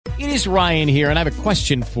It is Ryan here, and I have a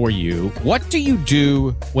question for you. What do you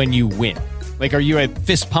do when you win? Like, are you a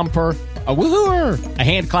fist pumper, a woohooer, a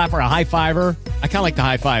hand clapper, a high fiver? I kind of like the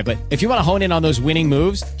high five, but if you want to hone in on those winning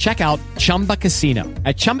moves, check out Chumba Casino.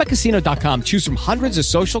 At ChumbaCasino.com, choose from hundreds of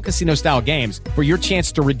social casino-style games for your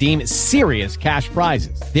chance to redeem serious cash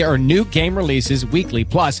prizes. There are new game releases weekly,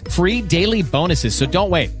 plus free daily bonuses. So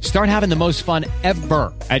don't wait. Start having the most fun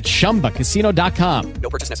ever at ChumbaCasino.com. No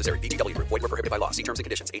purchase necessary. VGW. Void where prohibited by law. See terms and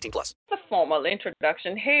conditions. 18+. A formal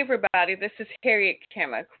introduction. Hey, everybody. This is Harriet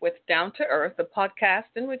Kemick with Down to Earth, the podcast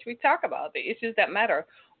in which we talk about the issues that matter.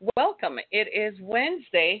 Welcome. It is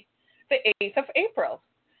Wednesday, the 8th of April.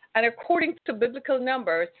 And according to biblical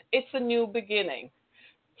numbers, it's a new beginning.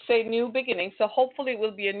 Say new beginning. So hopefully it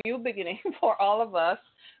will be a new beginning for all of us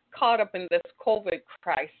caught up in this COVID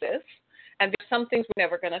crisis. And there's some things we're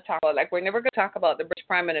never going to talk about. Like, we're never going to talk about the British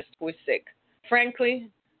Prime Minister who is sick. Frankly,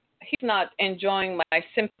 he's not enjoying my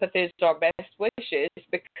sympathies or best wishes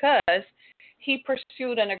because he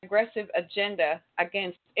pursued an aggressive agenda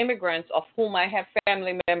against immigrants, of whom I have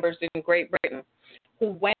family members in Great Britain,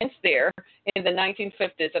 who went there in the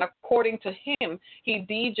 1950s. And according to him, he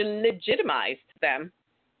delegitimized them,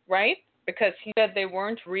 right? Because he said they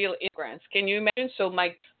weren't real immigrants. Can you imagine? So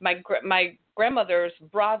my grandmother's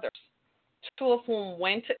brothers, two of whom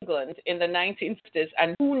went to England in the 1950s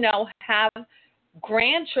and who now have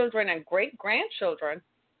grandchildren and great-grandchildren,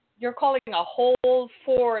 you're calling a whole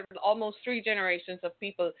almost 3 generations of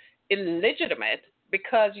people illegitimate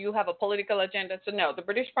because you have a political agenda. So no, the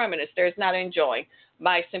British Prime Minister is not enjoying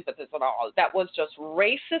my sympathies at all. That was just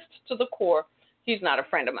racist to the core. He's not a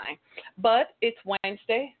friend of mine. But it's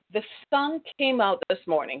Wednesday. The sun came out this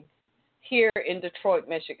morning here in Detroit,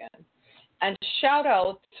 Michigan. And shout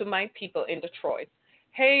out to my people in Detroit.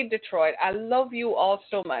 Hey, Detroit, I love you all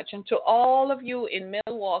so much. And to all of you in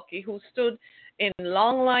Milwaukee who stood in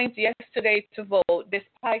long lines yesterday to vote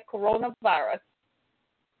despite coronavirus,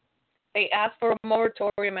 they asked for a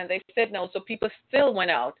moratorium and they said no. So people still went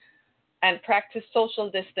out and practiced social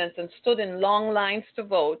distance and stood in long lines to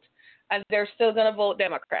vote, and they're still going to vote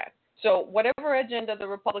Democrat. So whatever agenda the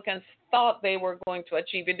Republicans thought they were going to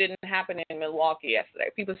achieve, it didn't happen in Milwaukee yesterday.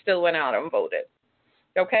 People still went out and voted.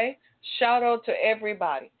 Okay? Shout out to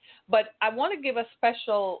everybody. But I want to give a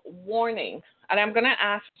special warning, and I'm going to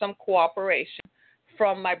ask some cooperation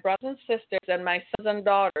from my brothers and sisters and my sons and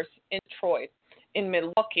daughters in Detroit, in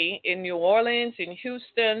Milwaukee, in New Orleans, in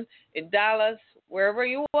Houston, in Dallas, wherever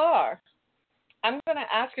you are. I'm going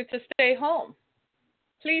to ask you to stay home.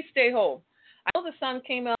 Please stay home. I know the sun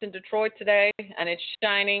came out in Detroit today, and it's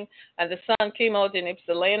shining, and the sun came out in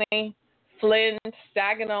Ypsilanti, Flint,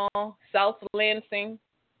 Saginaw, South Lansing.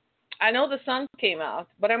 I know the sun came out,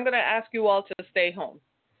 but I'm going to ask you all to stay home.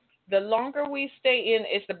 The longer we stay in,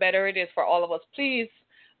 the better it is for all of us. Please,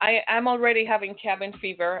 I'm already having cabin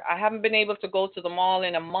fever. I haven't been able to go to the mall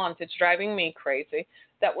in a month. It's driving me crazy.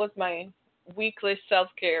 That was my weekly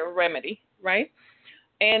self-care remedy, right?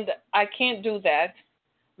 And I can't do that.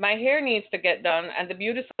 My hair needs to get done, and the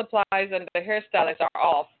beauty supplies and the hairstylists are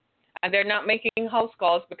off, and they're not making house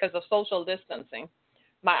calls because of social distancing.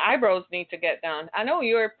 My eyebrows need to get done. I know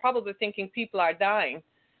you're probably thinking people are dying,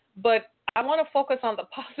 but I want to focus on the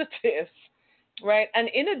positives, right? And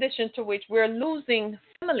in addition to which, we're losing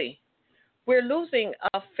family. We're losing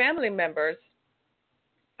family members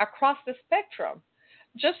across the spectrum.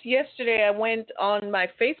 Just yesterday, I went on my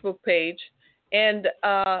Facebook page, and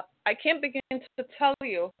I can't begin to tell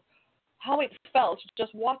you how it felt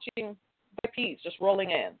just watching the peas just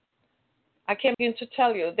rolling in. I can't begin to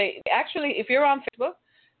tell you. They actually, if you're on Facebook,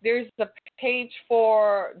 there's a page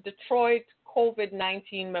for Detroit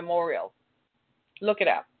COVID-19 Memorial. Look it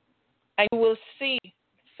up. And you will see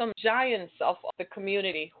some giants of the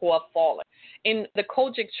community who have fallen. In the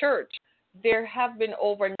Kojic Church, there have been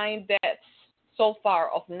over 9 deaths so far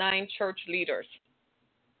of 9 church leaders.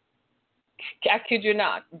 I kid you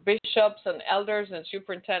not, bishops and elders and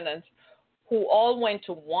superintendents who all went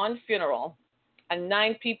to one funeral, and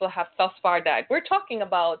 9 people have thus far died. We're talking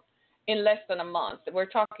about in less than a month. We're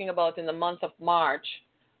talking about in the month of March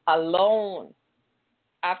alone.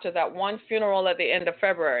 After that one funeral at the end of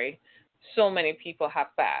February, so many people have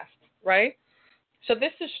passed, right? So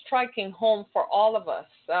this is striking home for all of us.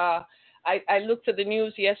 I looked at the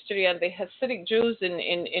news yesterday, and the Hasidic Jews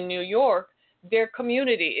in New York, their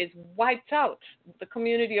community is wiped out. The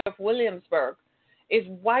community of Williamsburg is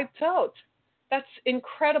wiped out. That's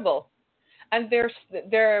incredible. And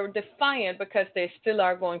they're defiant because they still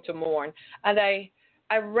are going to mourn. And I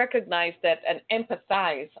recognize that and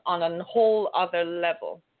empathize on a whole other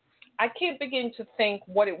level. I can't begin to think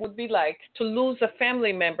what it would be like to lose a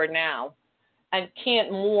family member now and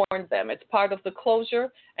can't mourn them. It's part of the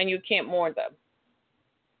closure, and you can't mourn them.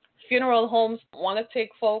 Funeral homes want to take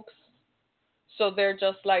folks, so they're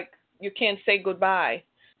just like, you can't say goodbye.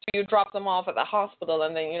 So you drop them off at the hospital,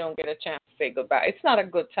 and then you don't get a chance to say goodbye. It's not a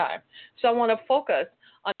good time. So I want to focus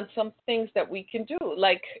on some things that we can do.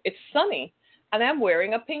 Like, it's sunny, and I'm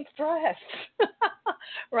wearing a pink dress,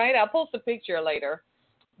 right? I'll post a picture later.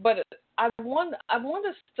 But I want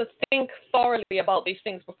us to think thoroughly about these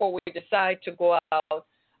things before we decide to go out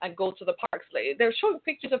and go to the parks. They're showing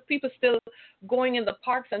pictures of people still going in the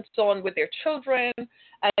parks and so on with their children,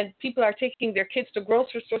 and people are taking their kids to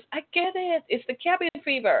grocery stores. I get it. It's the cabin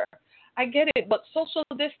fever. I get it. But social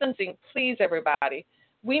distancing, please, everybody.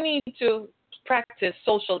 We need to practice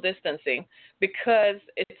social distancing because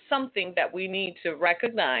it's something that we need to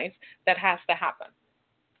recognize that has to happen.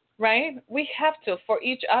 Right? We have to, for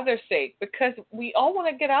each other's sake, because we all want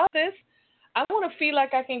to get out of this. I want to feel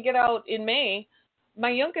like I can get out in May.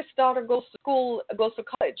 My youngest daughter goes to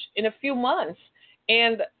college in a few months,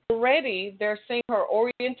 and already they're saying her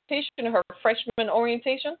freshman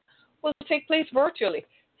orientation, will take place virtually.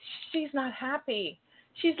 She's not happy.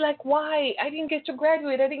 She's like, why? I didn't get to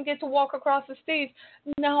graduate. I didn't get to walk across the stage.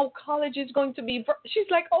 Now college is going to be She's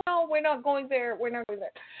like, oh, no, we're not going there. We're not going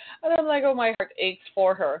there. And I'm like, oh, my heart aches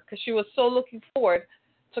for her because she was so looking forward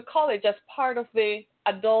to college as part of the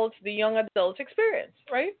young adult experience,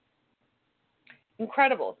 right?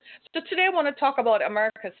 Incredible. So today I want to talk about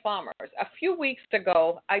America's farmers. A few weeks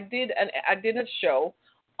ago, I did a show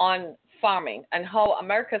on farming and how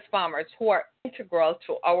America's farmers, who are integral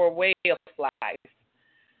to our way of life,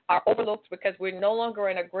 are overlooked because we're no longer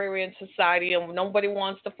an agrarian society and nobody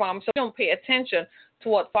wants to farm, so we don't pay attention to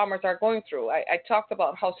what farmers are going through. I talked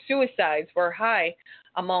about how suicides were high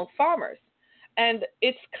among farmers. And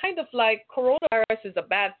it's kind of like coronavirus is a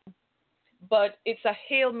bad thing, but it's a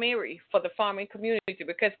Hail Mary for the farming community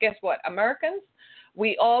because guess what? Americans,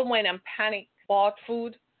 we all went and panicked, bought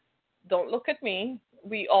food. Don't look at me.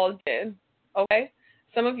 We all did, okay?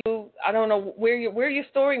 Some of you, I don't know where you're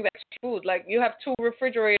storing that food. Like you have 2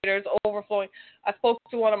 refrigerators overflowing. I spoke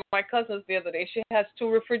to one of my cousins the other day. She has 2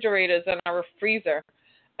 refrigerators and a freezer,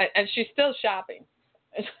 and she's still shopping.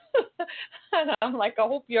 And I'm like, I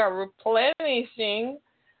hope you're replenishing.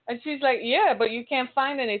 And she's like, yeah, but you can't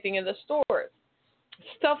find anything in the stores.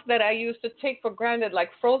 Stuff that I used to take for granted, like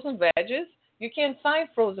frozen veggies, you can't find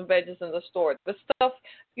frozen veggies in the store. The stuff,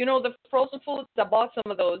 the frozen foods, I bought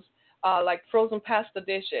some of those. Like frozen pasta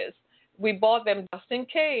dishes. We bought them just in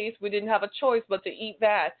case. We didn't have a choice but to eat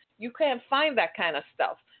that. You can't find that kind of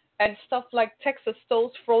stuff. And stuff like Texas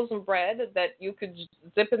Toast frozen bread that you could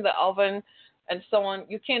zip in the oven and so on.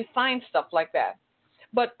 You can't find stuff like that.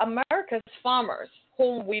 But America's farmers,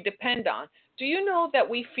 whom we depend on, do you know that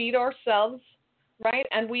we feed ourselves, right?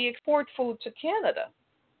 And we export food to Canada,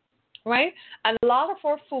 right? And a lot of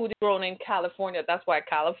our food is grown in California. That's why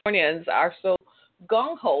Californians are so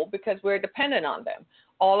gung-ho because we're dependent on them.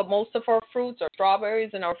 Most of our fruits, our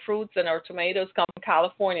strawberries and our fruits and our tomatoes come from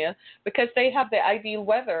California because they have the ideal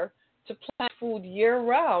weather to plant food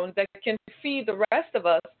year-round that can feed the rest of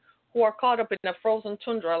us who are caught up in a frozen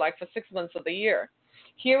tundra like for 6 months of the year.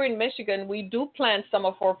 Here in Michigan, we do plant some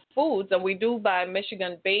of our foods and we do buy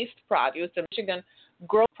Michigan-based produce and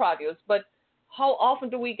Michigan-grown produce, but how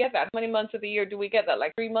often do we get that? How many months of the year do we get that?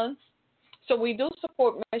 Like 3 months? So we do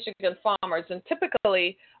support Michigan farmers, and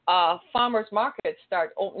typically farmers markets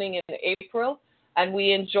start opening in April, and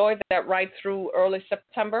we enjoy that right through early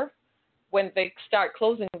September when they start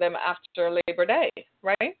closing them after Labor Day,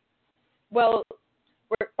 right? Well,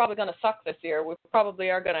 we're probably going to suck this year. We probably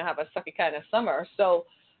are going to have a sucky kind of summer. So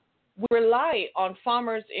we rely on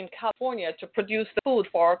farmers in California to produce the food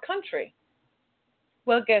for our country.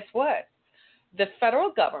 Well, guess what? The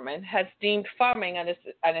federal government has deemed farming an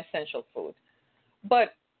essential food.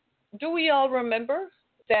 But do we all remember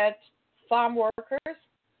that farm workers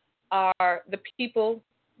are the people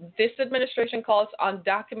this administration calls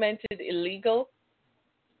undocumented illegal?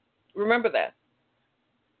 Remember that.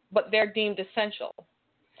 But they're deemed essential.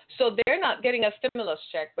 So they're not getting a stimulus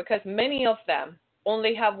check because many of them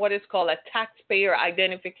only have what is called a taxpayer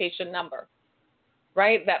identification number,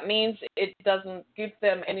 right? That means it doesn't give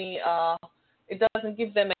them any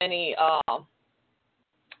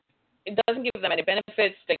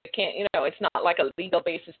benefits. They can't, it's not like a legal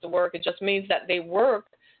basis to work. It just means that they work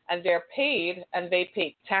and they're paid and they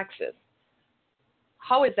pay taxes.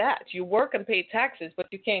 How is that? You work and pay taxes, but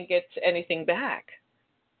you can't get anything back.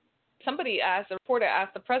 A reporter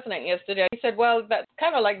asked the president yesterday, he said, well, that's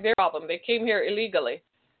kind of like their problem. They came here illegally.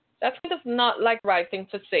 That's kind of not like the right thing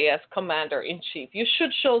to say as commander-in-chief. You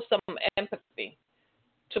should show some empathy.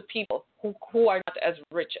 to people who are not as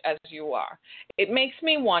rich as you are. It makes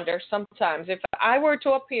me wonder sometimes if I were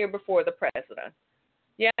to appear before the president,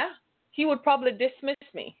 yeah, he would probably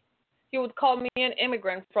dismiss me. He would call me an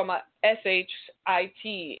immigrant from a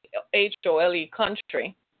SHITHOLE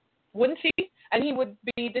country, wouldn't he? And he would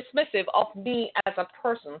be dismissive of me as a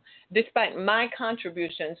person, despite my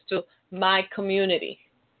contributions to my community.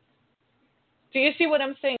 Do you see what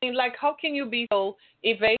I'm saying? Like, how can you be so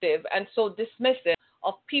evasive and so dismissive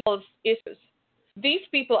of people's issues? These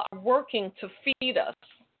people are working to feed us,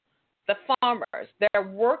 the farmers. They're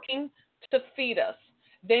working to feed us.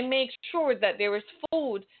 They make sure that there is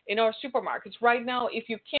food in our supermarkets. Right now, if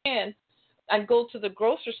you can, and go to the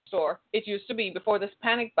grocery store, it used to be before this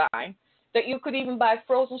panic buying, that you could even buy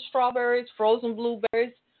frozen strawberries, frozen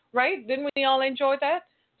blueberries, right? Didn't we all enjoy that?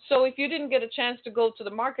 So if you didn't get a chance to go to the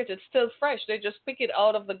market, it's still fresh. They just pick it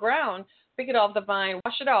out of the ground, pick it off the vine,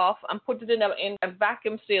 wash it off, and put it in a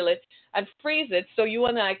vacuum seal it and freeze it so you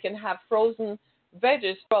and I can have frozen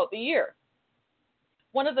veggies throughout the year.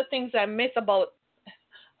 One of the things I miss about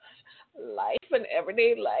life and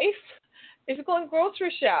everyday life is going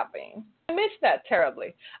grocery shopping. I miss that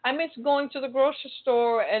terribly. I miss going to the grocery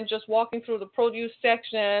store and just walking through the produce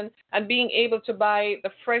section and being able to buy the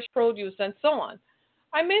fresh produce and so on.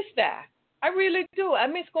 I miss that. I really do. I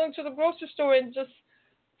miss going to the grocery store and just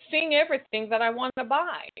seeing everything that I want to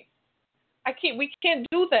buy. We can't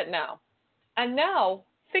do that now. And now,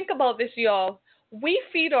 think about this, y'all. We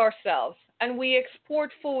feed ourselves and we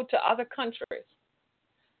export food to other countries.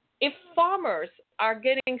 If farmers are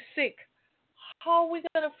getting sick, how are we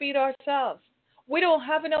going to feed ourselves? We don't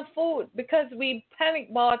have enough food because we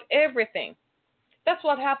panic bought everything. That's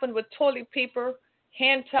what happened with toilet paper,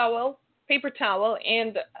 paper towel,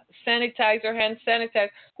 and sanitizer, hand sanitizer.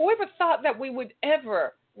 Whoever thought that we would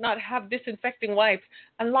ever not have disinfecting wipes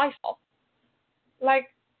and Lysol? Like,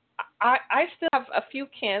 I still have a few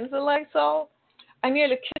cans of Lysol. I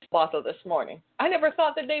nearly kissed a bottle this morning. I never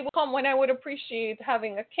thought the day would come when I would appreciate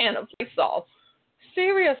having a can of Lysol.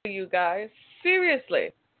 Seriously, you guys,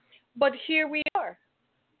 seriously. But here we are.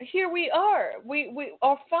 Here we are.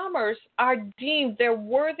 Our farmers are deemed, they're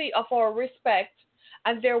worthy of our respect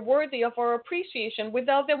and they're worthy of our appreciation.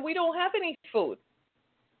 Without them, we don't have any food.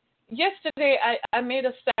 Yesterday, I made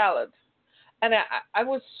a salad. And I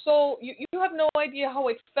was so, you have no idea how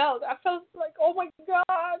it felt. I felt like, oh my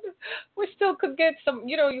God, we still could get some,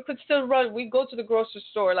 you could still run. We go to the grocery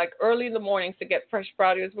store like early in the mornings to get fresh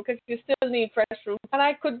produce because you still need fresh fruit.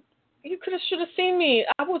 And should have seen me.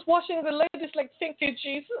 I was washing the lettuce like, thank you,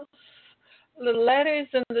 Jesus. The lettuce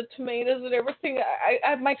and the tomatoes and everything.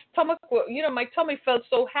 My stomach, my tummy felt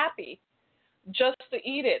so happy just to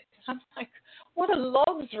eat it. I'm like, what a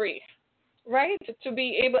luxury. Right? To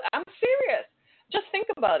be able, I'm serious. Just think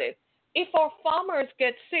about it. If our farmers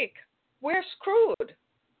get sick, we're screwed.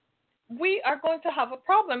 We are going to have a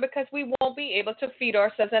problem because we won't be able to feed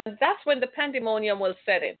ourselves. And that's when the pandemonium will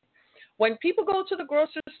set in. When people go to the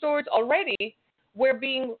grocery stores already, we're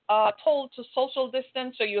being told to social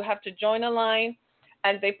distance, so you have to join a line.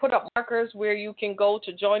 And they put up markers where you can go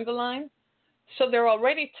to join the line. So they're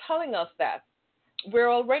already telling us that. We're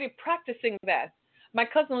already practicing that. My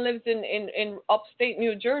cousin lives in upstate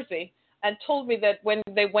New Jersey and told me that when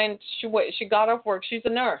they went, she got off work. She's a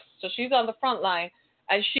nurse, so she's on the front line,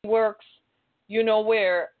 and she works,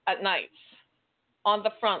 where, at nights on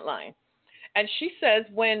the front line. And she says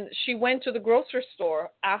when she went to the grocery store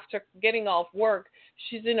after getting off work,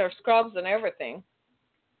 she's in her scrubs and everything,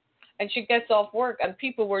 and she gets off work, and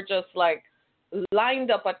people were just like lined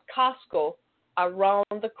up at Costco around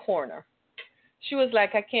the corner. She was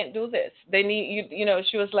like, I can't do this. They need you.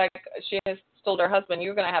 She was like, she has told her husband,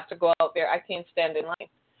 you're going to have to go out there. I can't stand in line,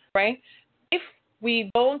 right? If we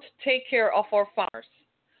don't take care of our farmers,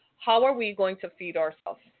 how are we going to feed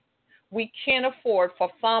ourselves? We can't afford for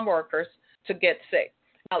farm workers to get sick.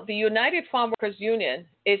 Now, the United Farm Workers Union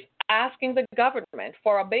is asking the government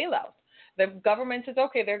for a bailout. The government says,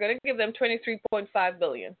 okay, they're going to give them $23.5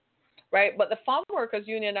 billion, right? But the Farm Workers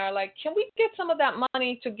Union are like, can we get some of that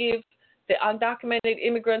money to give the undocumented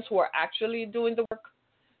immigrants who are actually doing the work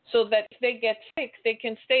so that if they get sick, they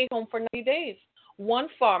can stay home for 90 days. One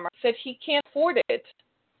farmer said he can't afford it,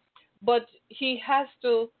 but he has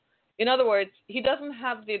to, in other words, he doesn't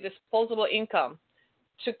have the disposable income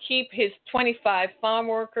to keep his 25 farm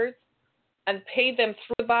workers and pay them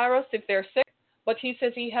through the virus if they're sick, but he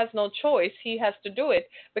says he has no choice. He has to do it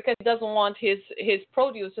because he doesn't want his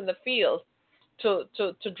produce in the field to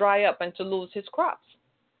dry up and to lose his crops.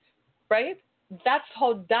 Right? That's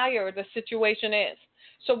how dire the situation is.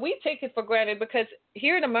 So we take it for granted because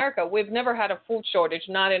here in America, we've never had a food shortage,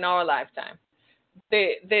 not in our lifetime.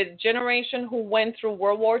 The generation who went through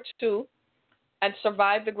World War II and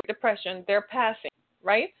survived the Great Depression, they're passing,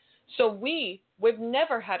 right? So we've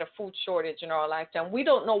never had a food shortage in our lifetime. We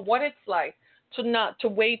don't know what it's like to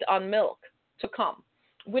wait on milk to come.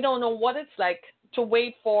 We don't know what it's like to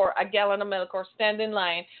wait for a gallon of milk or stand in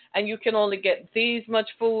line and you can only get these much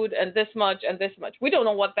food and this much and this much. We don't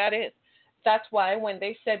know what that is. That's why when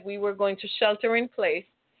they said we were going to shelter in place,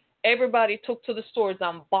 everybody took to the stores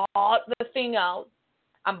and bought the thing out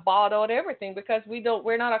and bought out everything because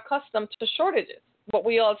we're not accustomed to shortages. But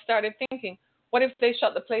we all started thinking, what if they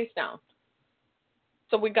shut the place down?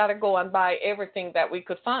 So we got to go and buy everything that we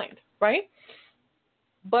could find, right?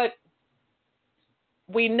 But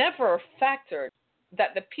we never factored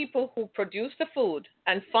that the people who produce the food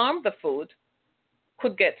and farm the food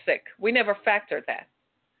could get sick. We never factored that.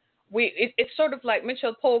 It's sort of like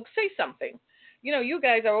Mitchell Pogue, say something. You know, you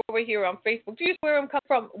guys are over here on Facebook. Do you see where I'm coming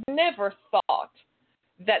from? We never thought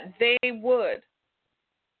that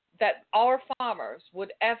that our farmers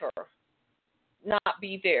would ever not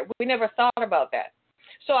be there. We never thought about that.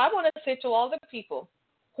 So I want to say to all the people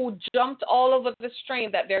who jumped all over this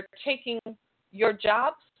train that they're taking your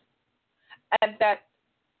jobs and that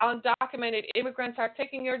undocumented immigrants are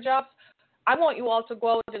taking your jobs, I want you all to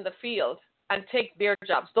go out in the field and take their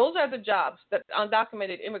jobs. Those are the jobs that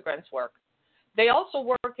undocumented immigrants work. They also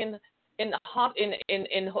work in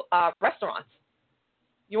restaurants.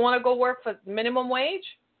 You want to go work for minimum wage?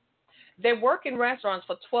 They work in restaurants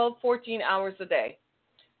for 12, 14 hours a day.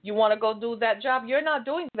 You want to go do that job? You're not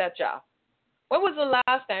doing that job. When was the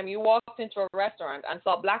last time you walked into a restaurant and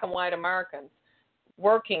saw black and white Americans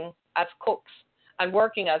working as cooks and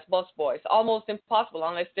working as busboys? Almost impossible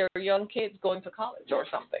unless they're young kids going to college or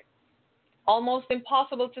something. Almost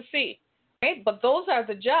impossible to see, right? But those are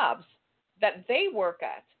the jobs that they work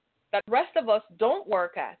at, that the rest of us don't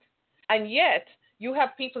work at. And yet, you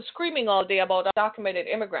have people screaming all day about undocumented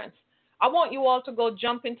immigrants. I want you all to go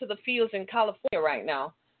jump into the fields in California right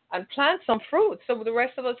now and plant some fruit so the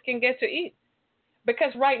rest of us can get to eat.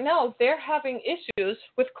 Because right now, they're having issues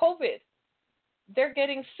with COVID. They're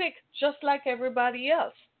getting sick just like everybody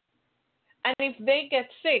else. And if they get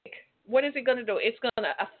sick, what is it going to do? It's going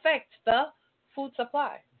to affect the food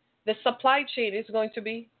supply. The supply chain is going to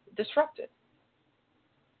be disrupted.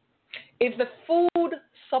 If the food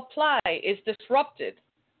supply is disrupted,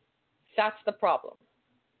 that's the problem.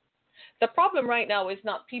 The problem right now is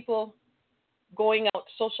not people going out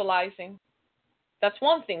socializing. That's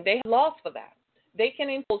one thing. They have laws for that. They can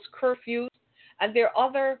impose curfews, and there are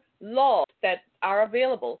other laws that are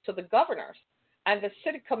available to the governors and the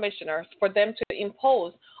city commissioners for them to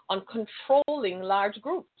impose on controlling large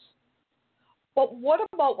groups. But what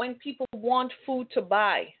about when people want food to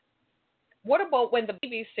buy? What about when the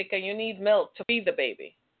baby's sick and you need milk to feed the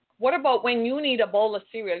baby? What about when you need a bowl of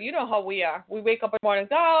cereal? You know how we are. We wake up in the morning,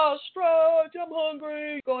 oh, stretch, I'm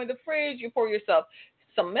hungry. Go in the fridge, you pour yourself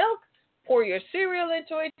some milk, pour your cereal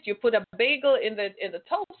into it, you put a bagel in the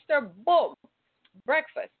toaster, boom,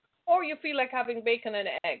 breakfast. Or you feel like having bacon and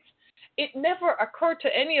eggs. It never occurred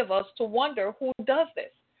to any of us to wonder who does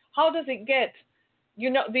this. How does it get? You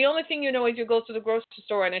know, the only thing you know is you go to the grocery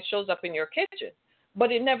store and it shows up in your kitchen.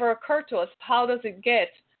 But it never occurred to us, how does it get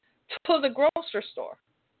to the grocery store?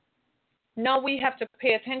 Now we have to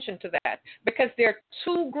pay attention to that because there are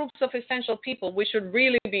two groups of essential people we should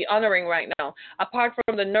really be honoring right now, apart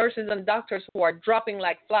from the nurses and doctors who are dropping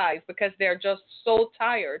like flies because they're just so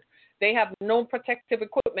tired. They have no protective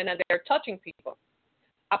equipment and they're touching people.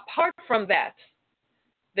 Apart from that,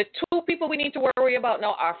 the two people we need to worry about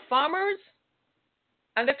now are farmers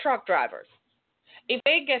and the truck drivers. If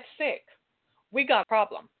they get sick, we got a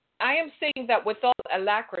problem. I am saying that with all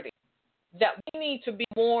alacrity, that we need to be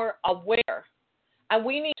more aware and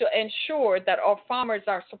we need to ensure that our farmers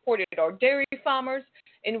are supported, our dairy farmers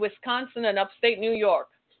in Wisconsin and upstate New York.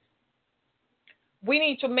 We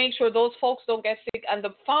need to make sure those folks don't get sick, and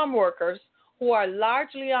the farm workers who are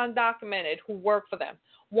largely undocumented who work for them.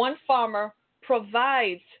 One farmer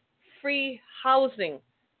provides free housing.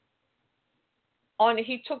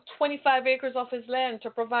 He took 25 acres off his land to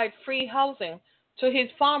provide free housing to his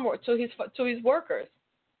to his workers.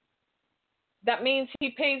 That means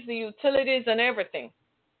he pays the utilities and everything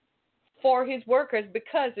for his workers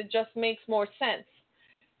because it just makes more sense,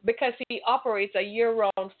 because he operates a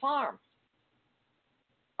year-round farm.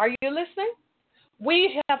 Are you listening?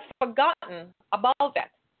 We have forgotten about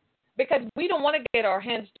that because we don't want to get our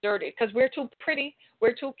hands dirty because we're too pretty,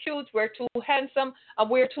 we're too cute, we're too handsome, and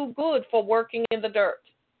we're too good for working in the dirt.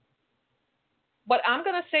 But I'm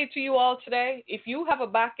going to say to you all today, if you have a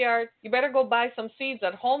backyard, you better go buy some seeds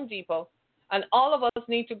at Home Depot And all of us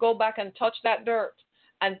need to go back and touch that dirt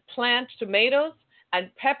and plant tomatoes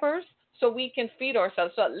and peppers so we can feed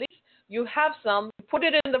ourselves. So at least you have some, put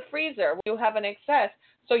it in the freezer. You have an excess,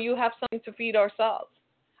 so you have something to feed ourselves.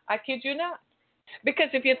 I kid you not. Because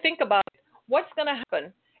if you think about it, what's going to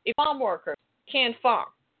happen if farm workers can't farm?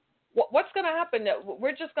 What's going to happen?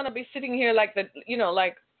 We're just going to be sitting here like,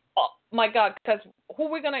 oh my God, because who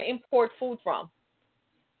are we going to import food from?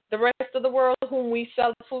 The rest of the world whom we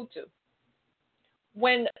sell food to.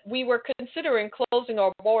 When we were considering closing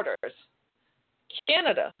our borders,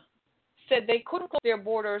 Canada said they couldn't close their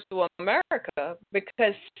borders to America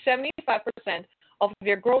because 75% of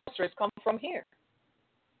their groceries come from here.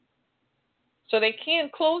 So they can't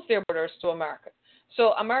close their borders to America.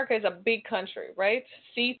 So America is a big country, right?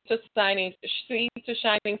 Sea to shining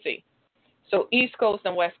sea. So East Coast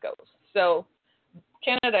and West Coast. So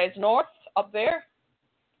Canada is north up there.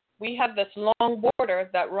 We have this long border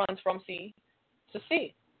that runs from sea to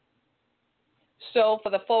sea. So for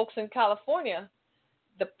the folks in California,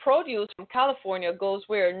 the produce from California goes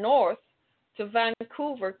where? North to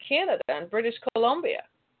Vancouver, Canada, and British Columbia.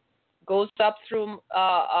 Goes up through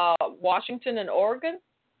Washington and Oregon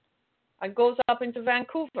and goes up into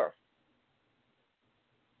Vancouver.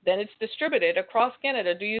 Then it's distributed across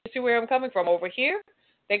Canada. Do you see where I'm coming from? Over here,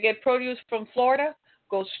 they get produce from Florida,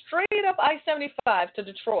 goes straight up I-75 to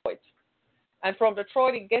Detroit. And from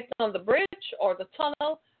Detroit, it gets on the bridge or the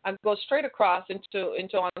tunnel and goes straight across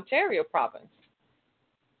into Ontario province.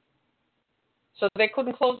 So they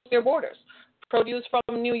couldn't close their borders. Produce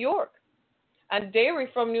from New York. And dairy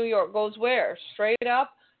from New York goes where? Straight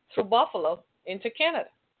up through Buffalo into Canada.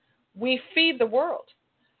 We feed the world.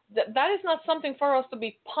 That is not something for us to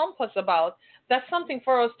be pompous about. That's something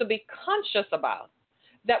for us to be conscious about.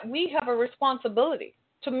 That we have a responsibility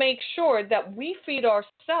to make sure that we feed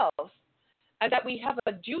ourselves and that we have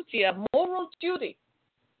a duty, a moral duty,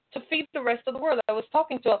 to feed the rest of the world. I was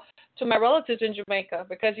talking to my relatives in Jamaica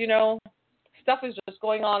because, stuff is just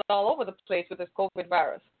going on all over the place with this COVID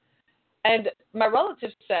virus. And my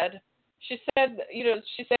relative said,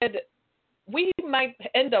 we might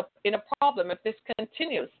end up in a problem if this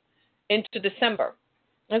continues into December.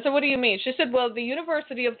 I said, what do you mean? She said, well, the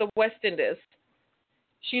University of the West Indies,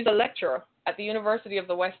 she's a lecturer at the University of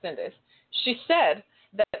the West Indies. She said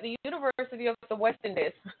that the University of the West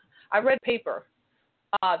Indies, I read a paper,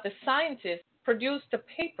 the scientists produced a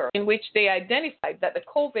paper in which they identified that the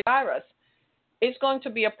COVID virus is going to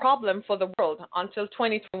be a problem for the world until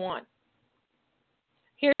 2021.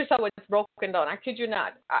 Here's how it's broken down. I kid you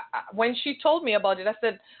not. When she told me about it, I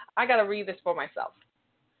said, I got to read this for myself.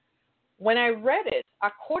 When I read it,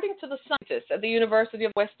 according to the scientists at the University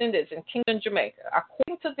of West Indies in Kingston, Jamaica,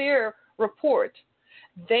 according to their report,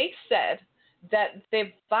 they said that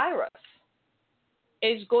the virus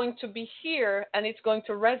is going to be here and it's going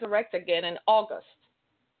to resurrect again in August.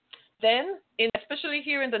 Then, especially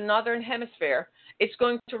here in the Northern Hemisphere, it's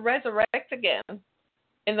going to resurrect again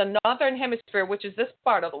in the Northern Hemisphere, which is this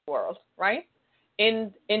part of the world, right,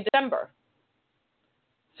 in December.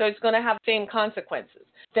 So it's going to have the same consequences.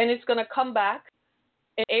 Then it's going to come back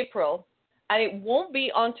in April, and it won't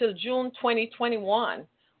be until June 2021,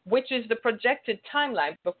 which is the projected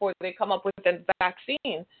timeline before they come up with a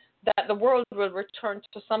vaccine, that the world will return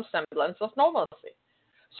to some semblance of normalcy.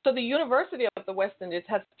 So the University of the West Indies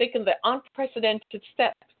has taken the unprecedented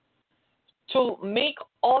step to make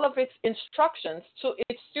all of its instructions to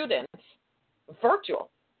its students virtual.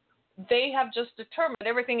 They have just determined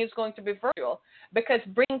everything is going to be virtual because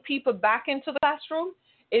bringing people back into the classroom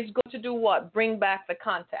is going to do what? Bring back the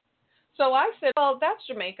contact. So I said, well, that's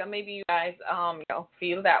Jamaica. Maybe you guys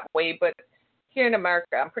feel that way, but here in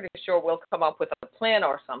America, I'm pretty sure we'll come up with a plan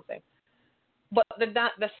or something. But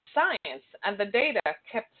the science and the data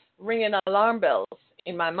kept ringing alarm bells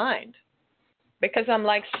in my mind because I'm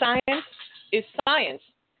like, science is science,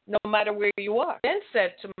 no matter where you are. Then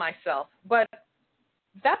said to myself, but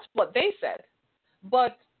that's what they said.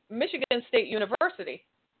 But Michigan State University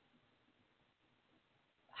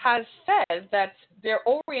has said that their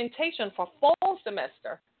orientation for fall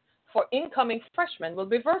semester for incoming freshmen will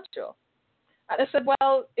be virtual. And I said,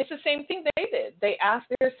 well, it's the same thing they did. They asked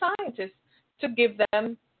their scientists to give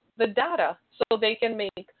them the data so they can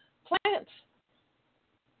make plans.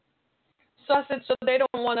 So I said, so they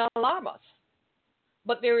don't want to alarm us.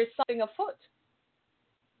 But there is something afoot.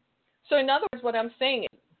 So in other words, what I'm saying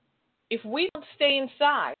is, if we don't stay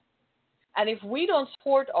inside and if we don't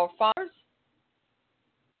support our farmers,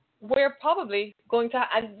 we're probably going to,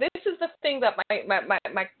 and this is the thing that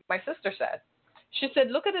my sister said. She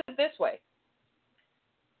said, look at it this way.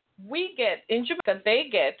 We get, in Jamaica, they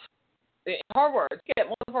get In her words, get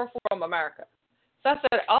most of her food from America. So I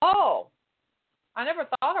said, oh, I never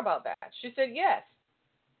thought about that. She said, yes,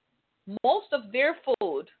 most of their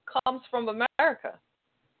food comes from America.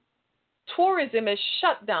 Tourism is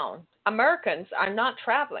shut down. Americans are not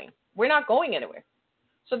traveling. We're not going anywhere.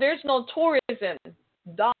 So there's no tourism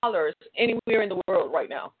dollars anywhere in the world right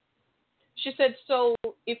now. She said, so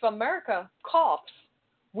if America coughs,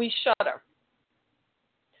 we shudder.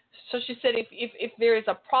 So she said, if there is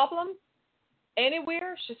a problem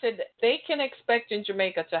anywhere, she said they can expect in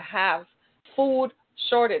Jamaica to have food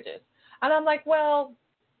shortages. And I'm like, well,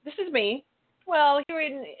 this is me. Well, here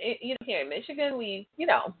in Michigan, we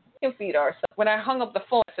can feed ourselves. When I hung up the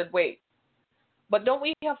phone, I said, wait, but don't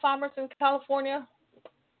we have farmers in California?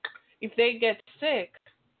 If they get sick,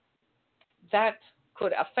 that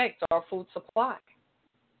could affect our food supply.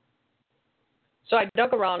 So I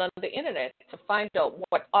dug around on the internet to find out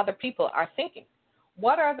what other people are thinking.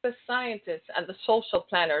 What are the scientists and the social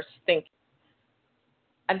planners thinking?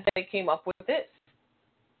 And they came up with this.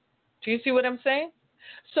 Do you see what I'm saying?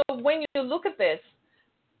 So when you look at this,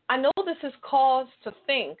 I know this is cause to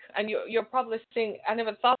think, and you're probably saying, I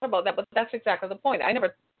never thought about that, but that's exactly the point. I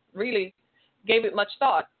never really gave it much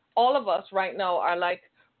thought. All of us right now are like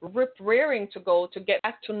rearing to go to get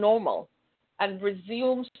back to normal and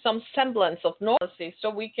resume some semblance of normalcy so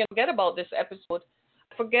we can forget about this episode,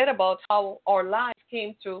 forget about how our lives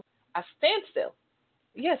came to a standstill.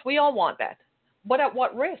 Yes, we all want that. But at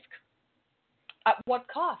what risk? At what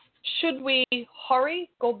cost? Should we hurry,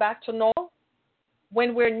 go back to normal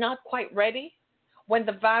when we're not quite ready, when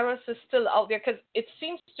the virus is still out there? Because it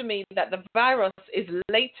seems to me that the virus is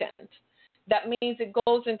latent. That means it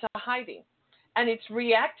goes into hiding, and it's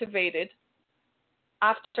reactivated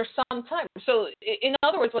after some time. So in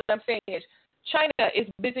other words, what I'm saying is China is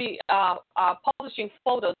busy publishing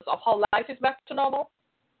photos of how life is back to normal.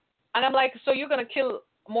 And I'm like, so you're going to kill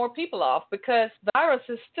more people off because the virus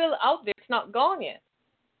is still out there. It's not gone yet.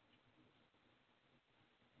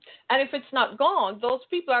 And if it's not gone, those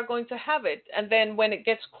people are going to have it. And then when it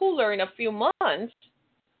gets cooler in a few months,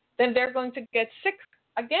 then they're going to get sick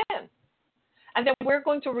again. And then we're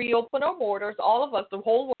going to reopen our borders, all of us, the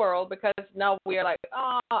whole world, because now we're like,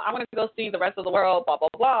 oh, I want to go see the rest of the world, blah, blah,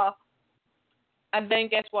 blah. And then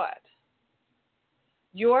guess what?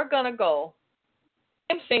 You're going to go.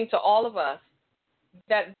 I'm saying to all of us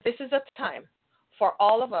that this is a time for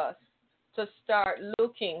all of us to start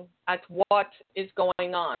looking at what is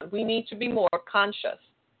going on. We need to be more conscious.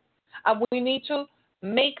 And we need to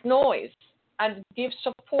make noise and give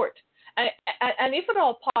support. And if at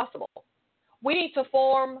all possible, we need to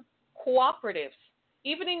form cooperatives.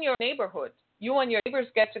 Even in your neighborhood, you and your neighbors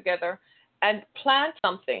get together and plant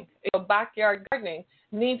something. Backyard gardening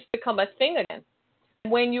needs to become a thing again.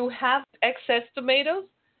 When you have excess tomatoes,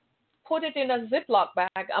 put it in a Ziploc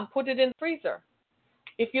bag and put it in the freezer.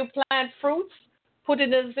 If you plant fruits, put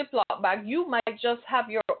it in a Ziploc bag. You might just have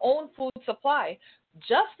your own food supply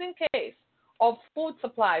just in case our food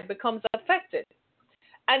supply becomes affected.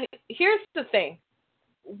 And here's the thing.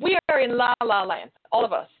 We are in la-la land, all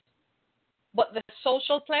of us. But the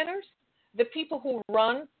social planners, the people who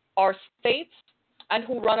run our states and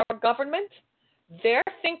who run our government, they're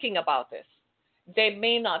thinking about this. They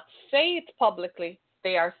may not say it publicly,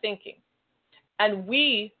 they are thinking. And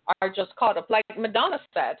we are just caught up. Like Madonna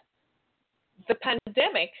said, the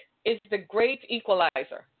pandemic is the great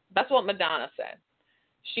equalizer. That's what Madonna said.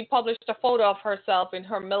 She published a photo of herself in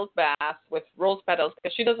her milk bath with rose petals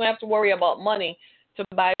because she doesn't have to worry about money to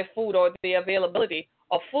buy food or the availability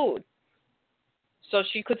of food. So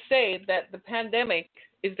she could say that the pandemic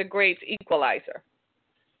is the great equalizer.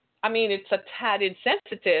 I mean, it's a tad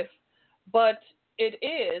insensitive, but it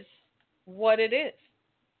is what it is.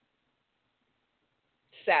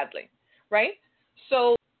 Sadly, right?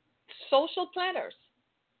 So social planners,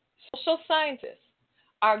 social scientists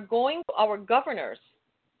are going to our governors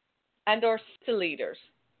and our city leaders,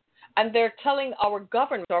 and they're telling our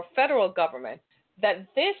government, our federal government, that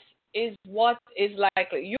this is what is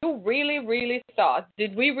likely. You really, really thought,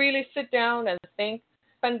 did we really sit down and think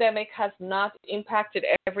pandemic has not impacted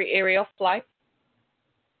every area of life?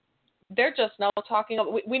 They're just now talking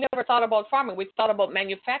about, we never thought about farming. We thought about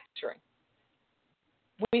manufacturing.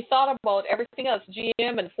 We thought about everything else.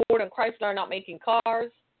 GM and Ford and Chrysler are not making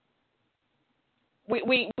cars.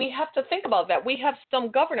 We have to think about that. We have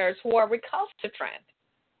some governors who are recalcitrant.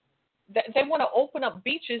 They want to open up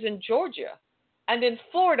beaches in Georgia. And in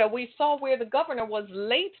Florida, we saw where the governor was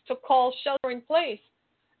late to call shelter in place.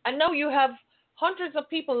 And now you have hundreds of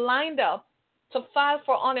people lined up to file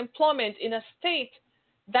for unemployment in a state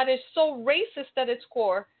that is so racist at its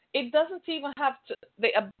core, It doesn't even have the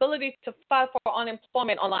ability to file for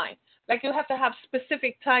unemployment online. Like you have to have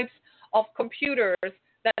specific types of computers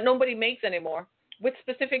that nobody makes anymore with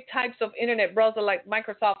specific types of internet browser like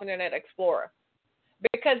Microsoft Internet Explorer.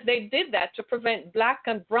 Because they did that to prevent black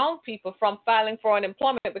and brown people from filing for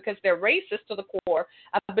unemployment because they're racist to the core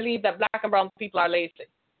and believe that black and brown people are lazy.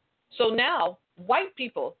 So now white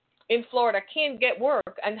people in Florida can't get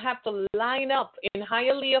work and have to line up in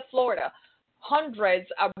Hialeah, Florida, hundreds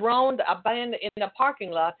around a band in a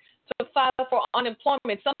parking lot to file for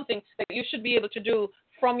unemployment, something that you should be able to do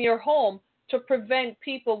from your home to prevent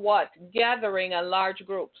people gathering in large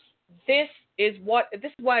groups. This is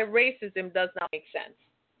why racism does not make sense.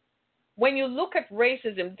 When you look at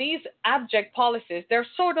racism, these abject policies, they're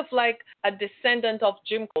sort of like a descendant of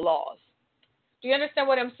Jim Crow laws. Do you understand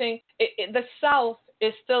what I'm saying? The South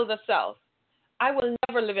is still the South. I will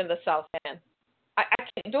never live in the South, man. I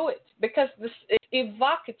can't do it because this is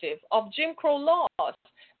evocative of Jim Crow laws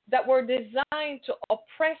that were designed to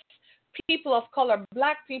oppress people of color,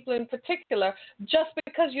 black people in particular, just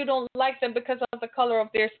because you don't like them because of the color of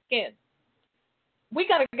their skin. We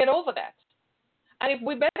got to get over that. And if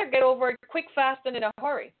we better get over it quick, fast, and in a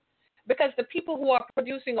hurry, because the people who are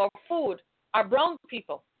producing our food are brown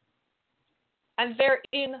people. And they're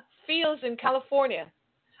in fields in California,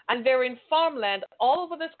 and they're in farmland all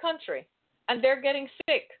over this country, and they're getting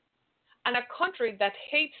sick. And a country that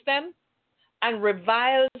hates them and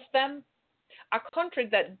reviles them, a country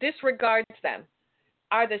that disregards them,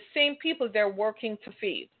 are the same people they're working to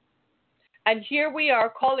feed. And here we are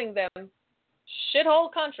calling them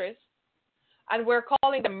shithole countries, and we're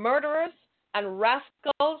calling them murderers and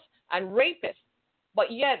rascals and rapists,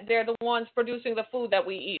 but yet they're the ones producing the food that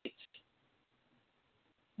we eat.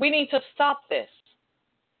 We need to stop this.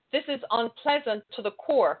 This is unpleasant to the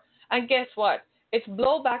core. And guess what? It's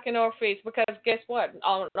blowback in our face because guess what?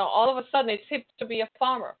 All of a sudden it's hip to be a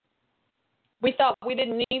farmer. We thought we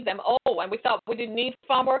didn't need them. And we thought we didn't need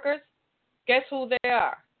farm workers. Guess who they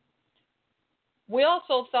are? We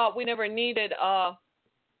also thought we never needed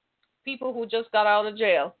people who just got out of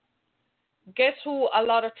jail. Guess who a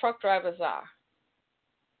lot of truck drivers are?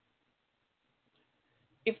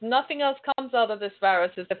 If nothing else comes out of this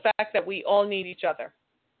virus, is the fact that we all need each other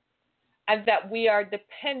and that we are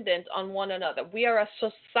dependent on one another. We are a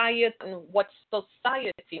society, and what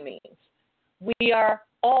society means. We are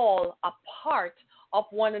all a part of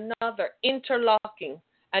one another, interlocking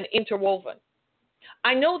and interwoven.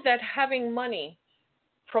 I know that having money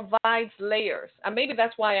provides layers, and maybe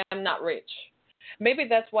that's why I'm not rich. Maybe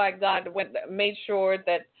that's why God made sure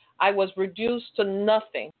that I was reduced to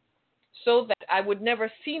nothing, so that I would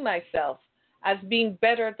never see myself as being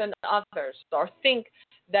better than others, or think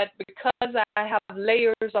that because I have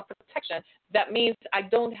layers of protection, that means I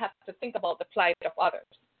don't have to think about the plight of others.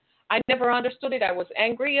 I never understood it. I was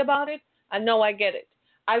angry about it, and now I get it.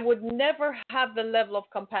 I would never have the level of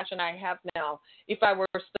compassion I have now if I were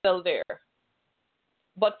still there.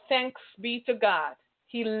 But thanks be to God,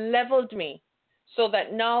 He leveled me so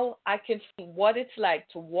that now I can see what it's like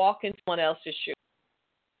to walk in someone else's shoes.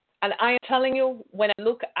 And I am telling you, when I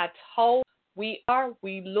look at how we are,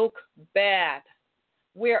 we look bad.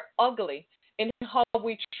 We're ugly in how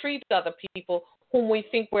we treat other people whom we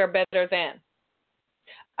think we're better than.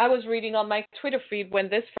 I was reading on my Twitter feed when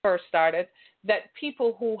this first started that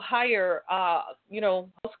people who hire, house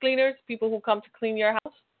cleaners, people who come to clean your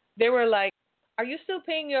house, they were like, "Are you still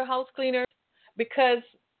paying your house cleaners?" Because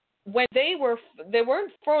when they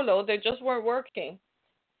weren't furloughed, they just weren't working.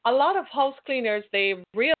 A lot of house cleaners, they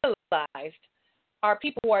realized, are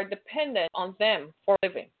people who are dependent on them for a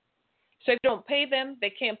living. So if you don't pay them,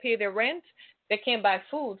 they can't pay their rent, they can't buy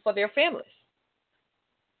food for their families.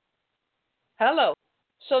 Hello.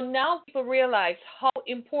 So now people realize how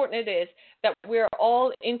important it is that we're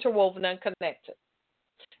all interwoven and connected.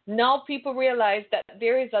 Now people realize that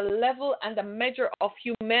there is a level and a measure of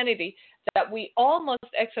humanity that we all must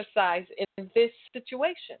exercise in this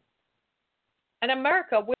situation. In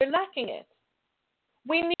America, we're lacking it.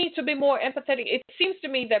 We need to be more empathetic. It seems to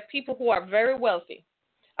me that people who are very wealthy,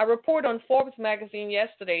 a report on Forbes magazine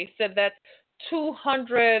yesterday said that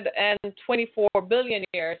 224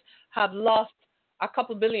 billionaires have lost a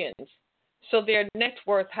couple billions. So their net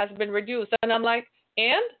worth has been reduced. And I'm like,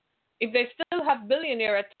 and if they still have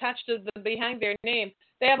billionaire attached to behind their name,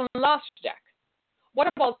 they haven't lost jack. What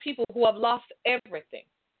about people who have lost everything?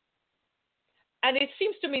 And it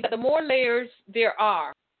seems to me that the more layers there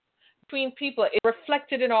are between people, it's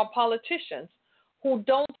reflected in our politicians who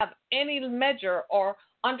don't have any measure or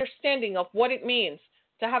understanding of what it means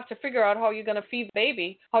to have to figure out how you're going to feed the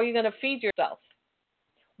baby, how you're going to feed yourself.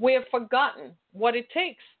 We have forgotten what it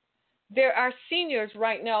takes There are seniors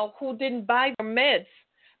right now who didn't buy their meds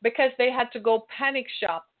because they had to go panic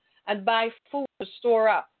shop and buy food to store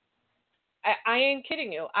up. I ain't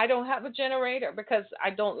kidding you. I don't have a generator because I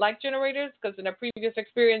don't like generators, because in a previous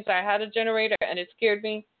experience I had a generator and it scared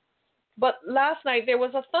me. But last night there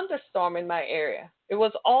was a thunderstorm in my area. It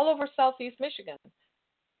was all over southeast Michigan.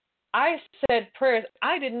 I said prayers.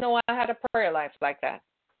 I didn't know I had a prayer life like that.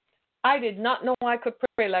 I did not know I could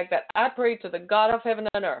pray like that. I prayed to the God of heaven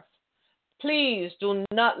and earth. Please do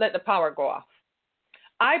not let the power go off.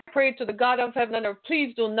 I prayed to the God of heaven and earth.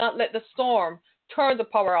 Please do not let the storm turn the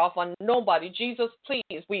power off on nobody. Jesus,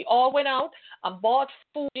 please. We all went out and bought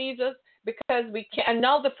food, Jesus, because we can't. And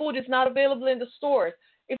now the food is not available in the stores.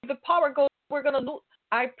 If the power goes, we're going to lose.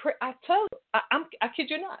 I pray. I tell you, I kid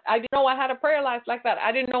you not. I didn't know I had a prayer life like that.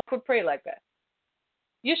 I didn't know I could pray like that.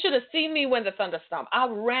 You should have seen me when the thunderstorm. I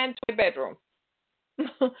ran to my bedroom.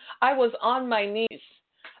 I was on my knees.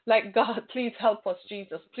 Like, God, please help us,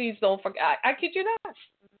 Jesus. Please don't forget. I kid you not.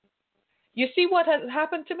 You see what has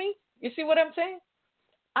happened to me? You see what I'm saying?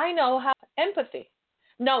 I now have empathy.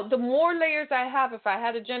 Now, the more layers I have, if I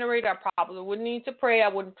had a generator, I probably wouldn't need to pray. I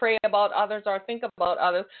wouldn't pray about others or think about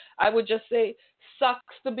others. I would just say,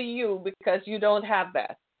 sucks to be you because you don't have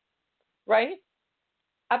that. Right?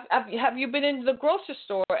 Have you been into the grocery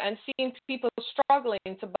store and seen people struggling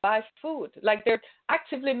to buy food? Like they're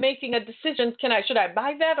actively making a decision. Should I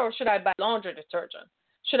buy that or should I buy laundry detergent?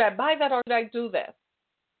 Should I buy that or should I do that?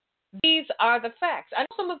 These are the facts. I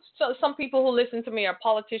know some people who listen to me are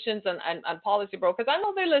politicians and policy brokers. I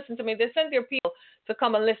know they listen to me. They send their people to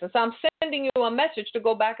come and listen. So I'm sending you a message to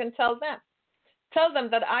go back and tell them. Tell them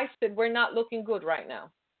that I said we're not looking good right now.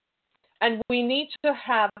 And we need to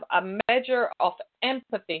have a measure of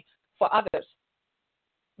empathy for others.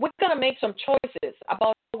 We're going to make some choices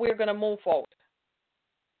about how we're going to move forward.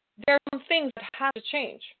 There are some things that have to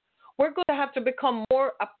change. We're going to have to become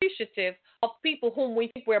more appreciative of people whom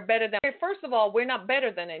we think we're better than. First of all, we're not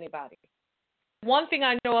better than anybody. One thing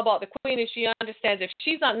I know about the Queen is she understands if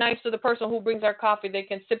she's not nice to the person who brings her coffee, they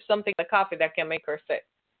can sip something in the coffee that can make her sick.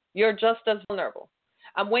 You're just as vulnerable.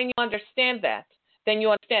 And when you understand that, then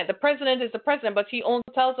you understand. The president is the president, but he owns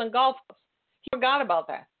hotels and golf clubs. He forgot about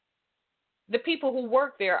that. The people who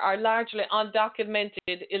work there are largely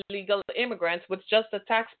undocumented illegal immigrants with just a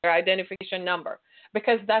taxpayer identification number,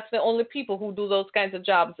 because that's the only people who do those kinds of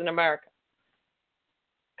jobs in America.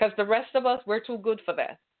 Because the rest of us, we're too good for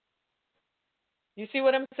that. You see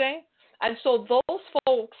what I'm saying? And so those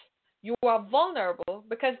folks, you are vulnerable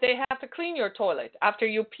because they have to clean your toilet after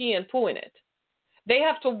you pee and poo in it. They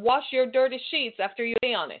have to wash your dirty sheets after you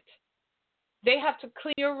lay on it. They have to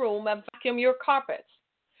clean your room and vacuum your carpets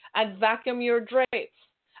and vacuum your drapes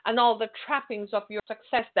and all the trappings of your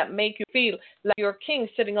success that make you feel like you're a king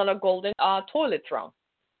sitting on a golden toilet throne.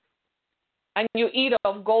 And you eat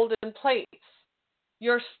off golden plates.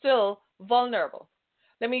 You're still vulnerable.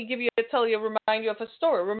 Let me remind you of a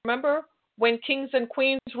story. Remember when kings and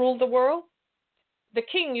queens ruled the world? The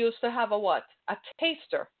king used to have a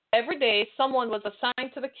taster. Every day, someone was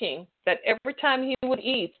assigned to the king that every time he would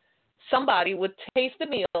eat, somebody would taste the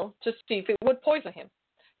meal to see if it would poison him.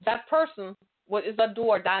 That person is a do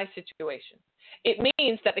or die situation. It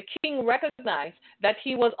means that the king recognized that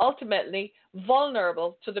he was ultimately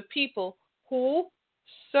vulnerable to the people who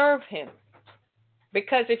serve him.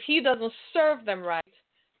 Because if he doesn't serve them right,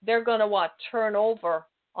 they're going to turn over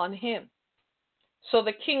on him. So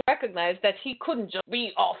the king recognized that he couldn't just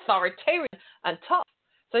be authoritarian and tough.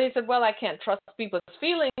 So he said, well, I can't trust people's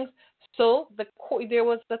feelings. So there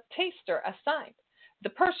was a taster assigned. The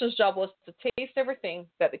person's job was to taste everything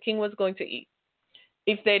that the king was going to eat.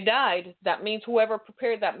 If they died, that means whoever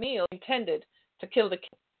prepared that meal intended to kill the king.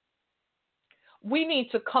 We need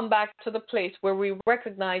to come back to the place where we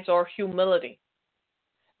recognize our humility,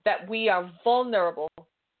 that we are vulnerable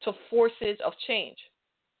to forces of change.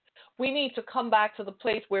 We need to come back to the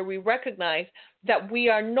place where we recognize that we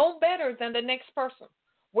are no better than the next person.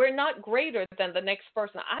 We're not greater than the next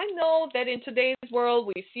person. I know that in today's world,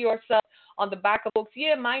 we see ourselves on the back of books.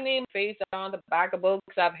 Yeah, my name is on the back of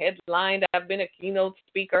books. I've headlined. I've been a keynote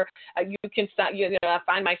speaker. I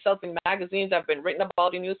find myself in magazines. I've been written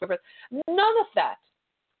about in newspapers. None of that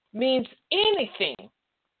means anything to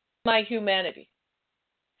my humanity.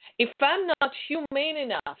 If I'm not humane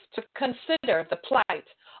enough to consider the plight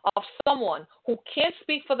of someone who can't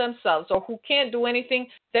speak for themselves or who can't do anything,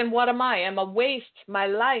 then what am I? I'm a waste. My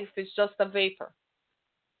life is just a vapor.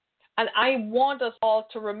 And I want us all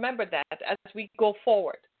to remember that as we go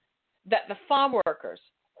forward, that the farm workers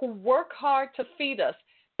who work hard to feed us,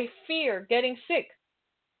 they fear getting sick,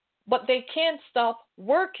 but they can't stop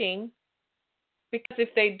working, because if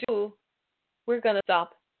they do, we're going to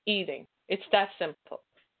stop eating. It's that simple.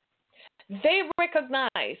 They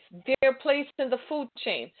recognize their place in the food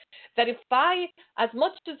chain. That if I, as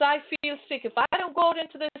much as I feel sick, if I don't go out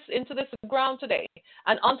into this ground today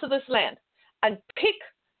and onto this land and pick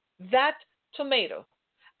that tomato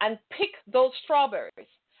and pick those strawberries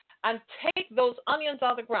and take those onions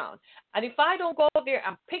out of the ground, and if I don't go there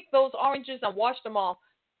and pick those oranges and wash them off,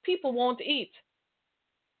 people won't eat.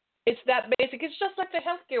 It's that basic. It's just like the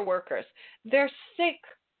healthcare workers. They're sick.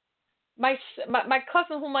 My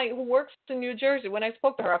cousin who works in New Jersey, when I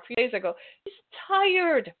spoke to her a few days ago, she's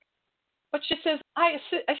tired. But she says, I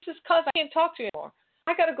says, cuz I can't talk to you anymore.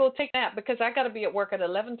 I got to go take a nap because I got to be at work at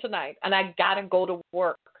 11 tonight, and I got to go to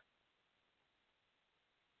work.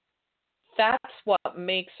 That's what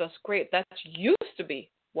makes us great. That used to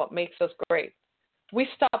be what makes us great. We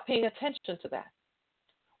stopped paying attention to that.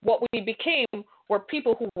 What we became were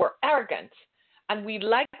people who were arrogant, and we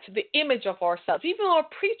liked the image of ourselves. Even our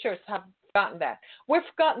preachers have forgotten that. We've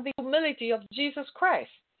forgotten the humility of Jesus Christ.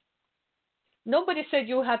 Nobody said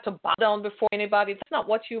you had to bow down before anybody. That's not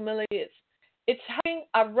what humility is. It's having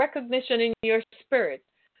a recognition in your spirit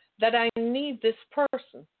that I need this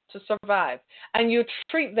person to survive, and you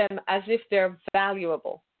treat them as if they're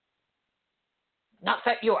valuable. Not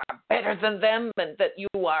that you are better than them and that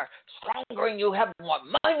you are stronger and you have more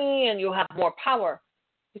money and you have more power.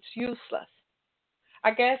 It's useless.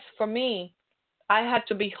 I guess for me, I had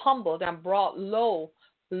to be humbled and brought lower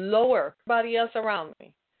everybody else around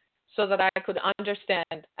me so that I could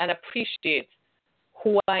understand and appreciate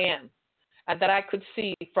who I am, and that I could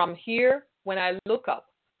see from here when I look up,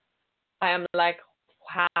 I am like,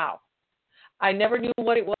 wow. I never knew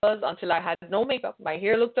what it was until I had no makeup. My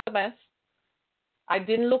hair looked a mess. I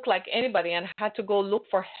didn't look like anybody and had to go look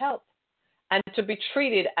for help and to be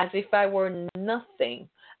treated as if I were nothing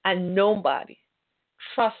and nobody.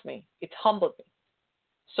 Trust me, it humbled me.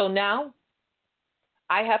 So now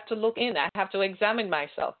I have to look in. I have to examine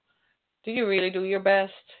myself. Did you really do your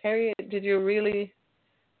best, Harriet? Did you really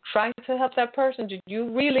try to help that person? Did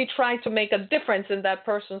you really try to make a difference in that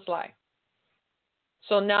person's life?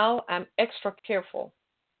 So now I'm extra careful.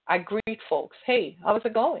 I greet folks. Hey, how's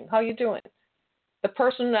it going? How you doing? The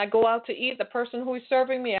person I go out to eat, the person who is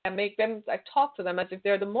serving me, I talk to them as if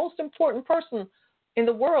they're the most important person in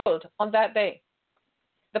the world on that day.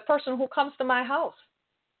 The person who comes to my house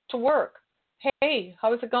to work. Hey,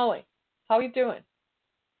 how is it going? How are you doing?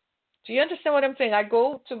 Do you understand what I'm saying? I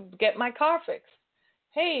go to get my car fixed.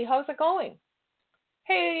 Hey, how's it going?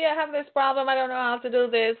 Hey, I have this problem. I don't know how to do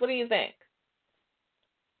this. What do you think?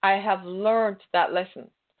 I have learned that lesson.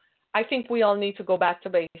 I think we all need to go back to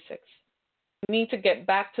basics. We need to get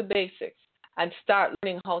back to basics and start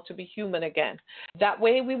learning how to be human again. That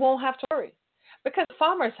way we won't have to worry. Because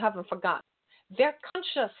farmers haven't forgotten. They're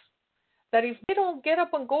conscious that if they don't get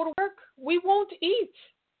up and go to work, we won't eat.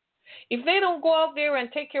 If they don't go out there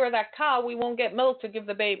and take care of that cow, we won't get milk to give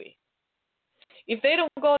the baby. If they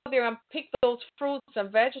don't go out there and pick those fruits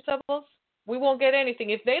and vegetables, we won't get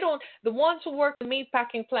anything. If they don't, the ones who work in meat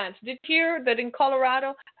packing plants, did you hear that in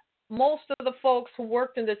Colorado, most of the folks who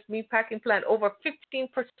worked in this meat packing plant, over 15%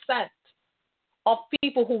 of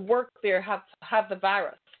people who work there have the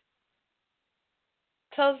virus?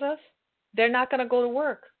 Tells us they're not going to go to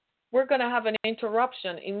work. We're going to have an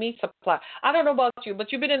interruption in meat supply. I don't know about you,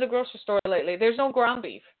 but you've been in the grocery store lately. There's no ground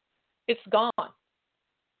beef. It's gone.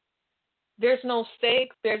 There's no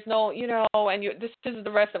steak. There's no, and this is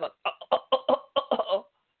the rest of us.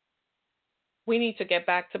 We need to get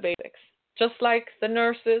back to basics. Just like the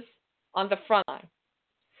nurses on the front line.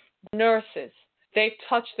 Nurses, they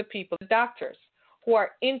touch the people. The doctors who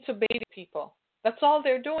are intubating people. That's all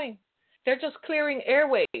they're doing. They're just clearing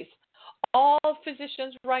airways. All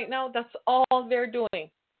physicians right now, that's all they're doing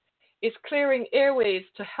is clearing airways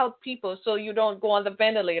to help people so you don't go on the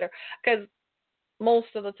ventilator. Because most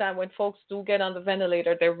of the time when folks do get on the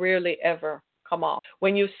ventilator, they rarely ever come off.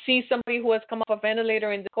 When you see somebody who has come off a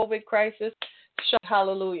ventilator in the COVID crisis, shout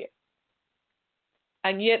hallelujah.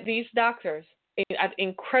 And yet these doctors, at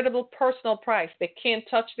incredible personal price, they can't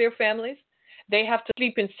touch their families. They have to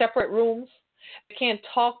sleep in separate rooms. They can't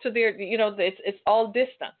talk to their, it's all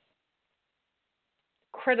distance.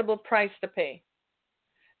 Incredible price to pay.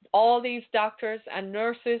 All these doctors and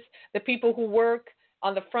nurses, the people who work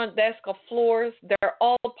on the front desk of floors, they're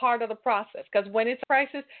all part of the process. Because when it's a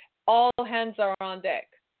crisis, all hands are on deck.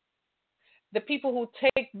 The people who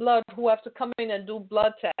take blood, who have to come in and do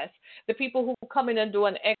blood tests, the people who come in and do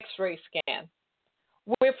an X-ray scan.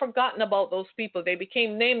 We've forgotten about those people. They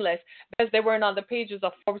became nameless because they weren't on the pages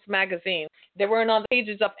of Forbes magazine. They weren't on the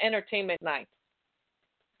pages of Entertainment Night.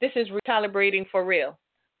 This is recalibrating for real.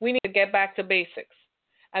 We need to get back to basics.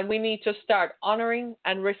 And we need to start honoring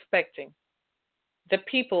and respecting the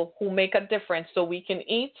people who make a difference so we can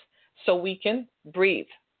eat, so we can breathe.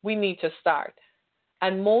 We need to start.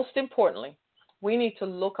 And most importantly, we need to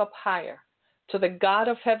look up higher to the God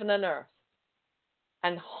of heaven and earth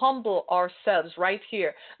and humble ourselves right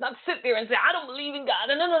here. Not sit there and say, I don't believe in God.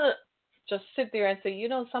 No. Just sit there and say, you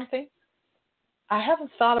know something? I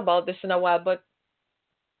haven't thought about this in a while, but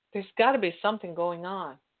there's got to be something going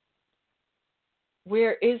on.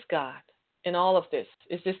 Where is God in all of this?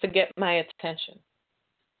 Is this to get my attention?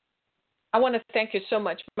 I want to thank you so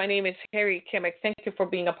much. My name is Harriet Kimmick. Thank you for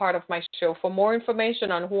being a part of my show. For more information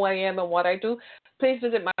on who I am and what I do, please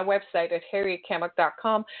visit my website at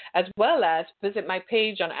harrietkimmick.com, as well as visit my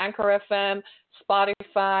page on Anchor FM,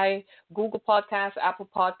 Spotify, Google Podcasts, Apple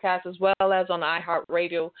Podcasts, as well as on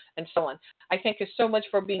iHeartRadio, and so on. I thank you so much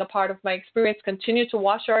for being a part of my experience. Continue to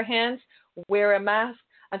wash our hands, wear a mask,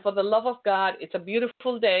 and for the love of God, it's a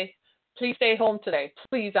beautiful day. Please stay home today.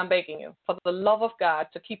 Please, I'm begging you, for the love of God,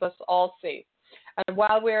 to keep us all safe. And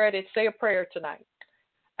while we're at it, say a prayer tonight.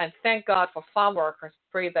 And thank God for farm workers.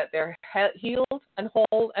 Pray that they're healed and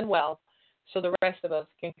whole and well so the rest of us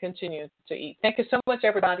can continue to eat. Thank you so much,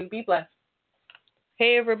 everybody. Be blessed.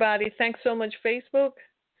 Hey, everybody. Thanks so much, Facebook.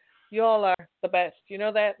 You all are the best. You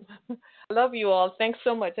know that? I love you all. Thanks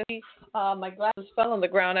so much. My glasses fell on the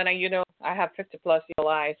ground, and I have 50-plus yellow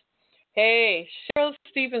eyes. Hey, Cheryl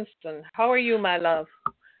Stevenson, how are you, my love?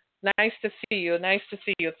 Nice to see you. Nice to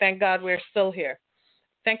see you. Thank God we're still here.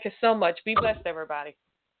 Thank you so much. Be blessed, everybody.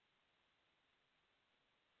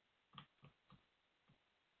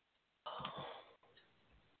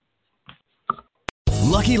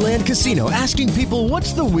 Lucky Land Casino, asking people,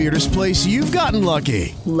 what's the weirdest place you've gotten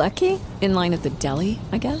lucky? Lucky? In line at the deli,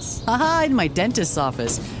 I guess? Aha, in my dentist's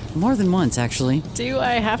office. More than once, actually. Do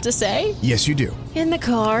I have to say? Yes, you do. In the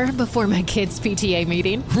car before my kids' PTA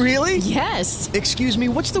meeting. Really? Yes. Excuse me,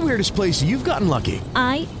 what's the weirdest place you've gotten lucky?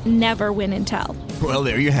 I never win and tell. Well,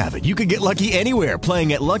 there you have it. You can get lucky anywhere,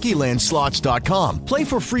 playing at LuckyLandSlots.com. Play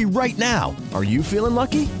for free right now. Are you feeling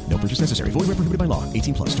lucky? No purchase necessary. Void where prohibited by law.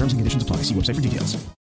 18+. Terms and conditions apply. See website for details.